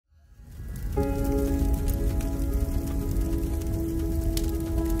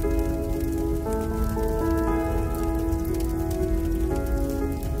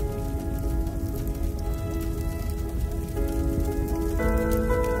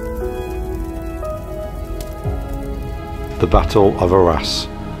the Battle of Arras,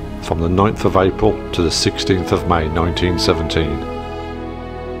 from the 9th of April to the 16th of May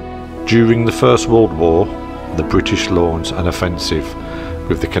 1917. During the First World War, the British launched an offensive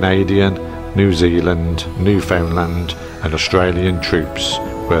with the Canadian, New Zealand, Newfoundland and Australian troops,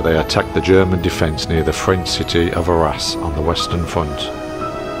 where they attacked the German defence near the French city of Arras on the Western Front.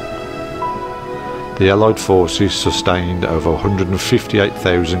 The Allied forces sustained over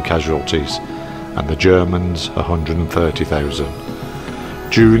 158,000 casualties and the Germans 130,000.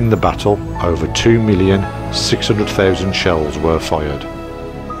 During the battle, over 2,600,000 shells were fired.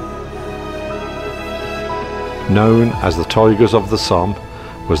 Known as the Tigers of the Somme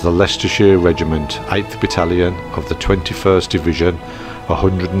was the Leicestershire Regiment 8th Battalion of the 21st Division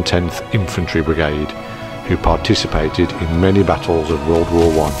 110th Infantry Brigade, who participated in many battles of World War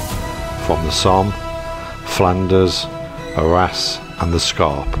I, from the Somme, Flanders, Arras and the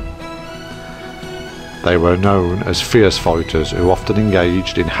Scarpe. They were known as fierce fighters who often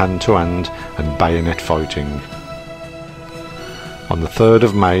engaged in hand-to-hand and bayonet fighting. On the 3rd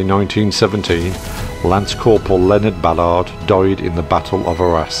of May 1917, Lance Corporal Leonard Ballard died in the Battle of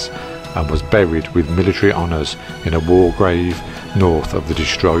Arras and was buried with military honours in a war grave north of the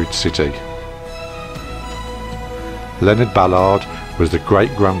destroyed city. Leonard Ballard was the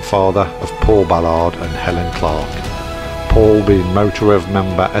great-grandfather of Paul Ballard and Helen Clark, Paul being Motourev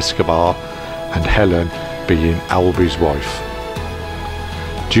member Escobar and Helen being Alby's wife.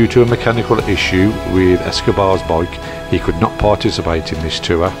 Due to a mechanical issue with Escobar's bike, he could not participate in this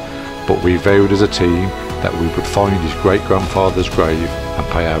tour, but we vowed as a team that we would find his great-grandfather's grave and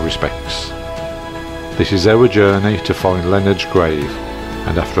pay our respects. This is our journey to find Leonard's grave,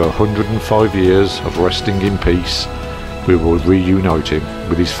 and after 105 years of resting in peace, we will reunite him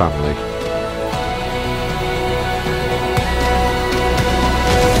with his family.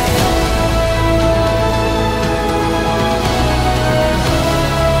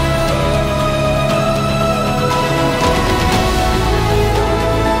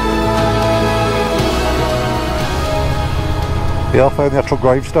 Yeah, I found the actual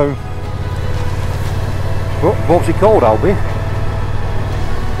gravestone. What was he called, Albie?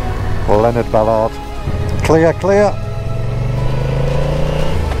 Leonard Ballard. Clear, clear.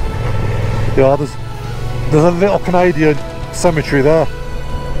 Yeah, there's a little Canadian cemetery there.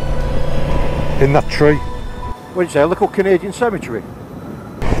 In that tree. What did you say, a little Canadian cemetery?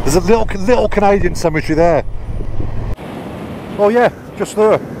 There's a little Canadian cemetery there. Oh yeah, just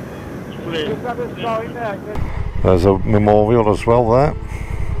there. There's a memorial as well there.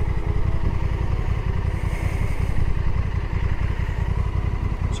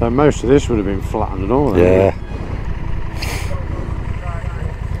 So most of this would have been flattened and all that. Yeah.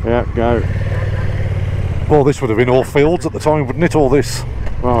 Yeah, go. Well, this would have been all fields at the time, wouldn't it, all this?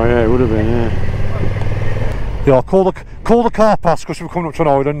 Oh yeah, it would have been, yeah. Yeah, I'll call the car past because we're coming up to an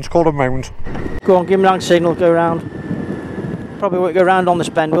island, call a mound. Go on, give them a long signal, go round. Probably won't go round on this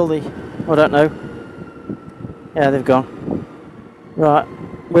bend, will they? I don't know. Yeah, they've gone. Right,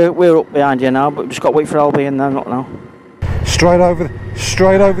 we're up behind you now, but we've just got to wait for Albie and then not now. Straight over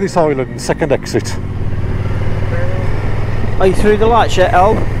this island, second exit. Are you through the lights yet,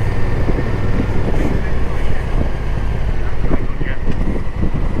 Al?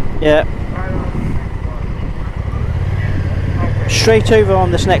 Yeah. Straight over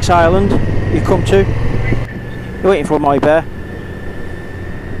on this next island you come to. You're waiting for my bear.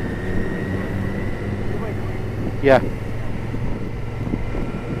 Yeah.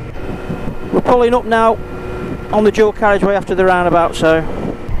 We're pulling up now on the dual carriageway after the roundabout, so.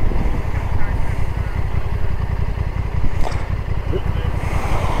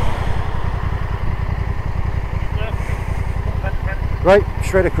 Right,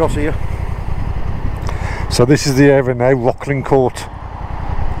 straight across here. So this is the area now, Rockling Court.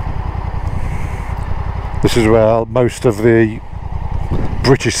 This is where most of the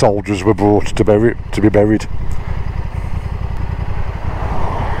British soldiers were brought to be buried.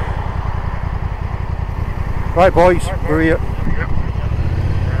 Right boys, we're here.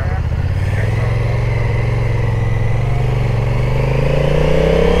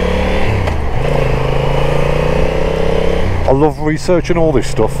 I love researching all this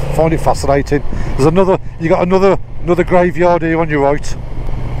stuff, find it fascinating. There's you got another graveyard here on your right.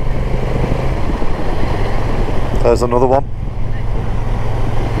 There's another one.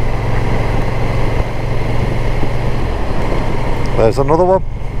 There's another one.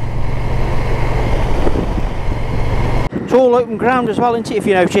 It's all open ground as well, isn't it, if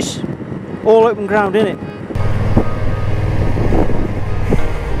you notice? All open ground, isn't it?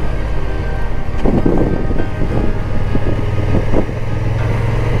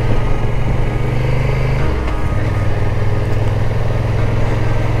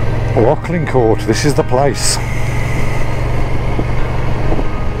 Rockling Court, this is the place.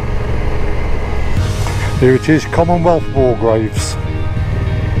 Here it is, Commonwealth War Graves.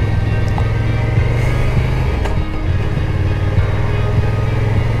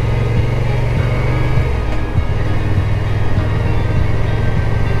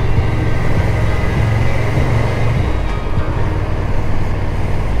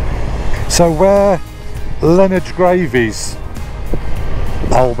 So where Leonard's grave is,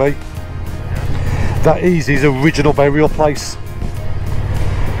 Albie, that is his original burial place.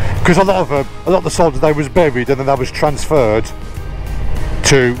 Because a lot of the soldiers, they was buried and then they was transferred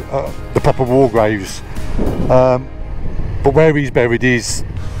to the proper war graves. But where he's buried it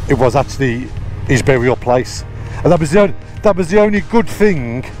was actually his burial place, and that was the only good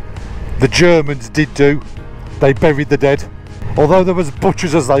thing the Germans did do. They buried the dead. Although there was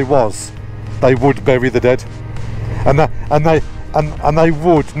butchers as they was, they would bury the dead, and they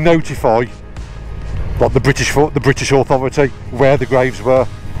would notify, like, the British authority where the graves were.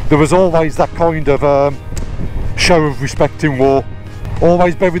 There was always that kind of show of respect in war.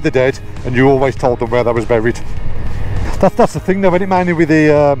 Always buried the dead, and you always told them where they was buried. That's the thing, though, isn't it? Mainly with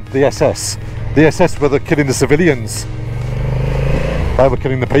the SS. The SS were killing the civilians. They were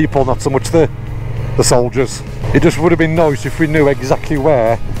killing the people, not so much the soldiers. It just would have been nice if we knew exactly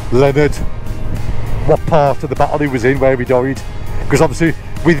where Leonard, what part of the battle he was in, where he died. Because obviously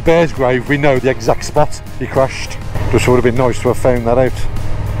with Bear's grave we know the exact spot he crashed. Just would have been nice to have found that out.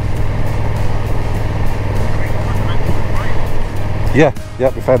 Yeah,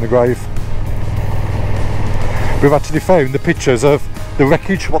 we found the grave. We've actually found the pictures of the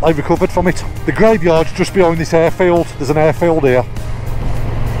wreckage, what they recovered from it. The graveyard's just behind this airfield. There's an airfield here.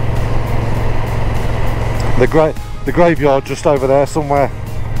 The graveyard just over there somewhere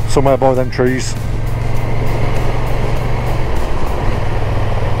by them trees.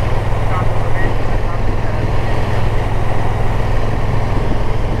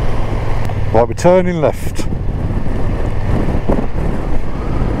 Right, we're turning left.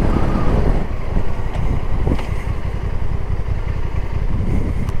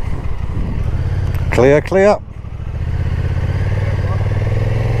 Clear, clear.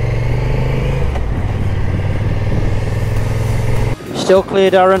 Still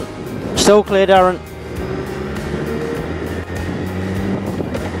clear, Darren. Still clear, Darren.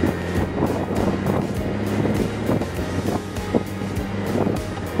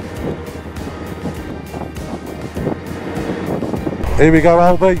 Here we go,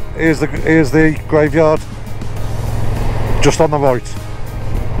 Albie. Here's the graveyard. Just on the right.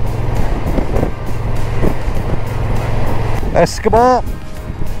 Escobar,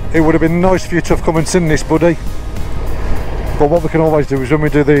 it would have been nice for you to have come and seen this, buddy. But what we can always do is when we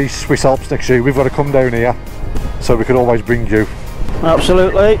do the Swiss Alps next year, we've got to come down here, so we can always bring you.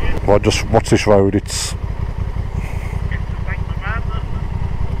 Absolutely. Well, just watch this road. It's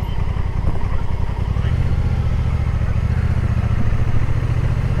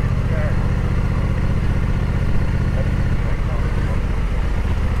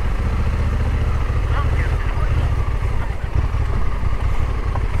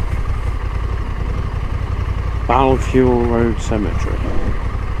Fuel Road Cemetery.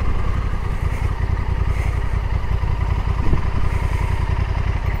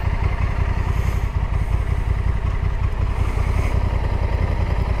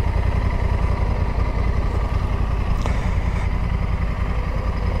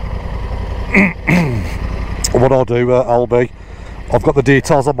 what I'll do, Albie, I've got the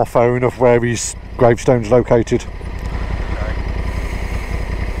details on my phone of where his gravestone's located.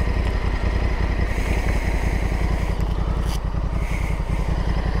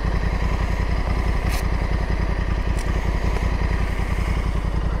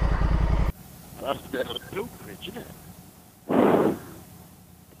 That's a bit of a pilgrimage, isn't it?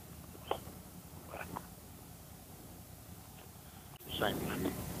 Same with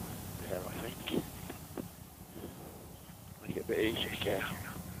you there, I think. Make it a bit easier, yeah.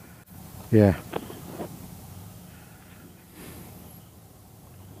 Yeah.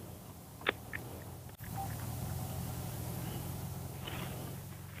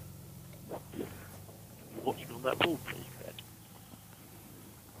 Watching on that wall, please, Ben.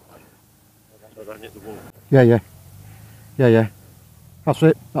 So I don't hit the wall. Yeah. That's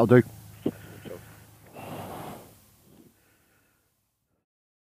it. That'll do.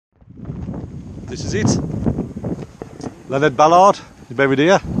 This is it. Leonard Ballard, he's buried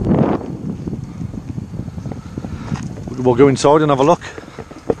here. We'll go inside and have a look.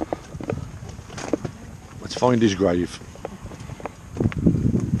 Let's find his grave.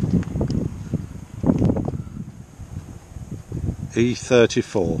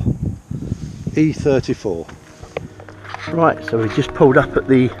 E34. E34. Right, so we just pulled up at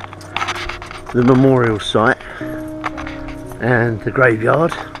the memorial site and the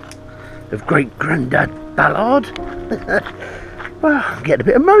graveyard of great granddad Ballard. Well, I'm getting a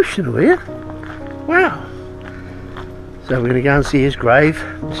bit emotional here. Wow. So we're going to go and see his grave.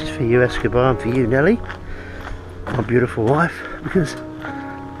 This is for you, Escobar, and for you, Nelly, my beautiful wife, because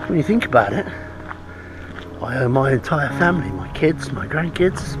when you think about it, I owe my entire family, my kids, my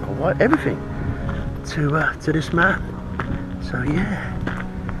grandkids, my wife, everything to this man. So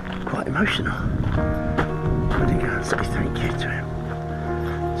yeah, quite emotional. I'm going to go and say thank you to him.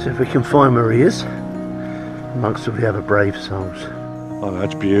 So if we can find where he is, amongst all the other brave souls. Oh,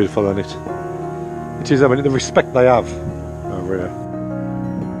 that's beautiful, isn't it? It is, I mean, the respect they have over here.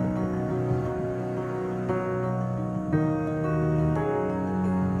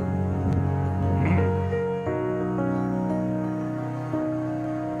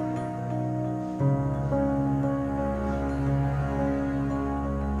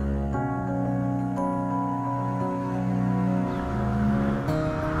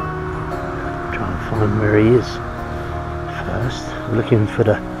 Find where he is first. I'm looking for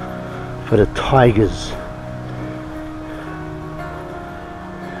the tigers.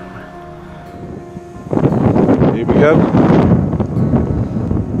 Here we go.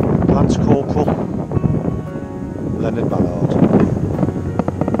 Lance Corporal Leonard Ballard.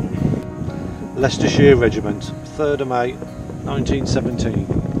 Leicestershire Regiment, 3rd of May 1917.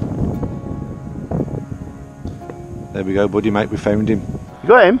 There we go, buddy mate, we found him. You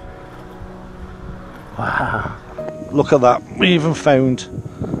got him? Wow. Look at that, we even found,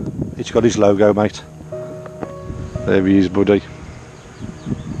 it's got his logo, mate. There he is, buddy.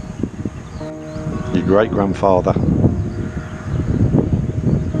 Your great grandfather.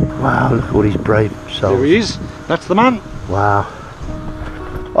 Wow, look at all these brave souls. There he is, that's the man. Wow.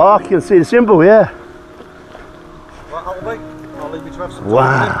 Oh, I can see the symbol, yeah. Right, I'll leave you to have some time.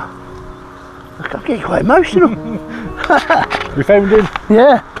 Wow. Look, I'm getting quite emotional. We found him.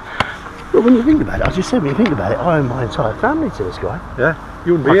 Yeah. But when you think about it, I just said, when you think about it, I owe my entire family to this guy. Yeah,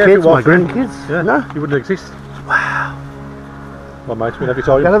 you wouldn't My be here kids, if it my wasn't. grandkids. Yeah, No. you wouldn't exist. Wow. Well, mate, we'll have your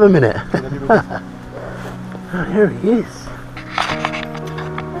time. Can I have a minute? Minute. Oh, here he is.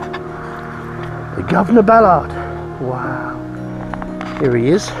 The Governor Ballard. Wow. Here he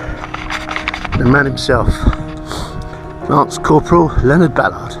is. The man himself. Lance Corporal Leonard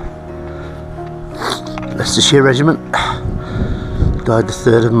Ballard. Leicestershire Regiment. Died the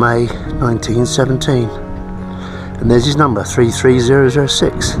 3rd of May 1917. And there's his number,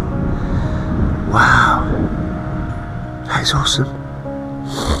 33006. Wow. That is awesome.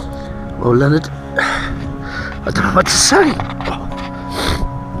 Well, Leonard, I don't know what to say. Oh,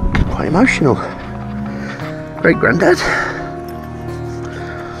 quite emotional. Great granddad.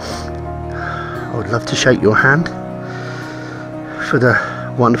 I would love to shake your hand for the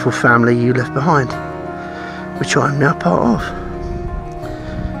wonderful family you left behind, which I am now part of.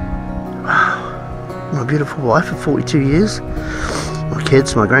 Wow. My beautiful wife of 42 years, my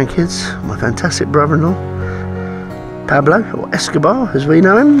kids, my grandkids, my fantastic brother-in-law, Pablo, or Escobar as we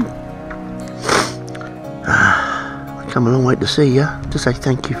know him. I come a long way to see you, to say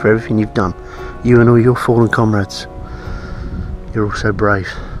thank you for everything you've done. You and all your fallen comrades. You're all so brave.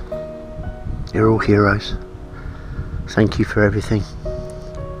 You're all heroes. Thank you for everything.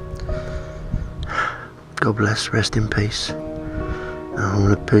 God bless, rest in peace. And I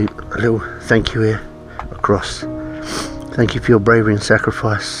want to put a little thank you here across. Thank you for your bravery and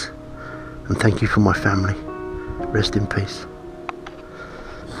sacrifice. And thank you for my family. Rest in peace.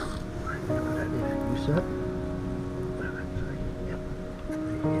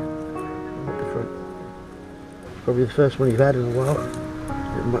 Probably the first one you've had in a while.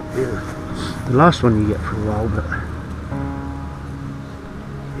 It might be the last one you get for a while, but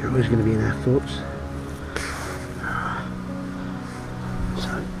you're always going to be in our thoughts. So,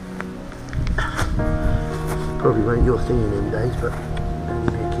 probably weren't your thing in them days, but I'll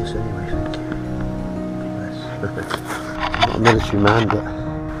give you a kiss anyway, thank you. Yes. I'm not a military man, but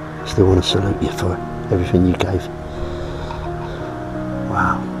I still want to salute you for everything you gave.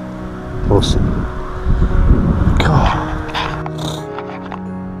 Wow. Awesome. God.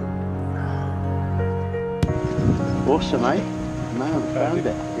 Awesome, eh? Man, found it.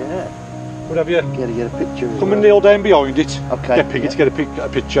 Yeah. What have you? Gotta get a picture. Come and kneel down behind it. Okay. Get Piggy to get a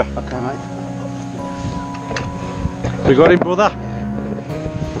picture. Okay, mate. We got him, brother.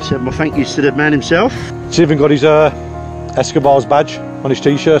 Send my thank yous to the man himself. He's even got his Escobar's badge on his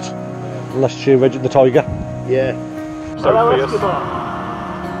t-shirt. Leicestershire Regiment, the Tiger. Yeah. So hello, fierce. Escobar.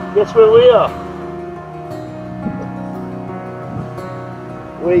 Guess where we are?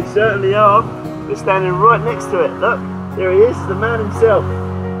 We certainly are. We're standing right next to it. Look, there he is, the man himself.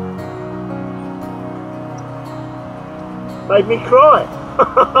 Made me cry.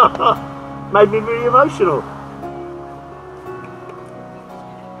 Made me really emotional.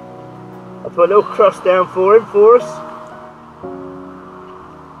 I put a little cross down for him, for us.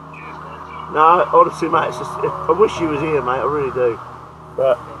 No, honestly, mate, it's just, I wish he was here, mate, I really do.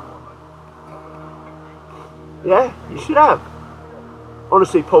 But, yeah, you should have.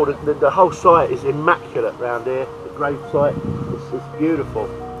 Honestly, Paul, the whole site is immaculate round here. The grave site, it's beautiful.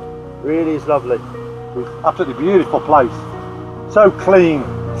 Really is lovely. It's absolutely beautiful place. So clean,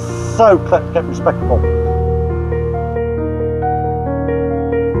 so kept respectable.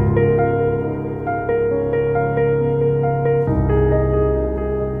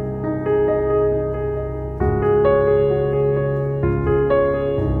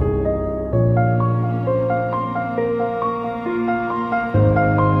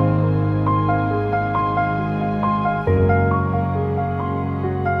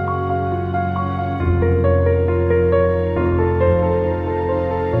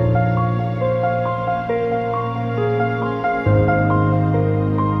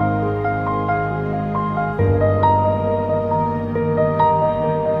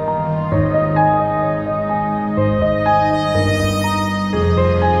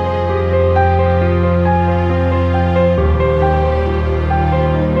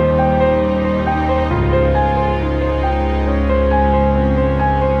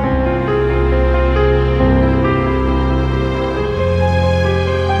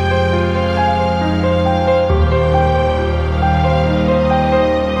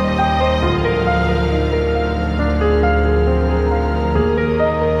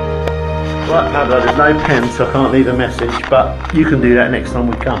 Right, Pablo, there's no pen, so I can't leave a message, but you can do that next time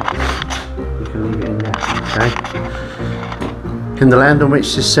we come. You can leave it in there, okay? In the land on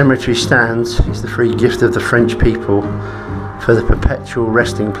which this cemetery stands is the free gift of the French people for the perpetual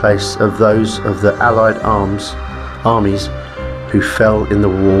resting place of those of the Allied armies who fell in the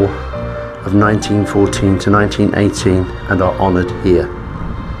war of 1914 to 1918 and are honoured here.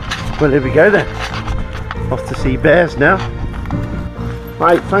 Well, here we go then. Off to see bears now.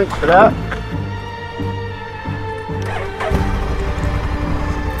 Mate, thanks for that.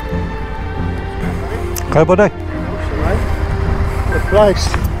 Okay, buddy. What a place.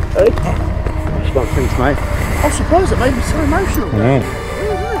 Hey? Thanks, mate. I'm surprised it made me so emotional.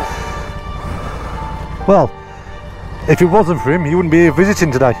 Well, if it wasn't for him, you wouldn't be here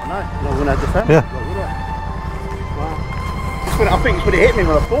visiting today. No, I wouldn't have the family. Yeah. Wow. I think it's when it hit me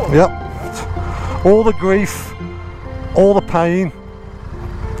when I thought of it. Yep. All the grief, all the pain,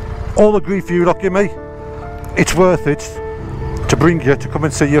 all the grief you lot give me, it's worth it to bring you to come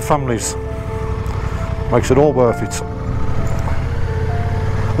and see your families. Makes it all worth it.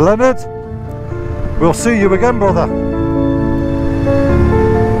 Leonard, we'll see you again, brother.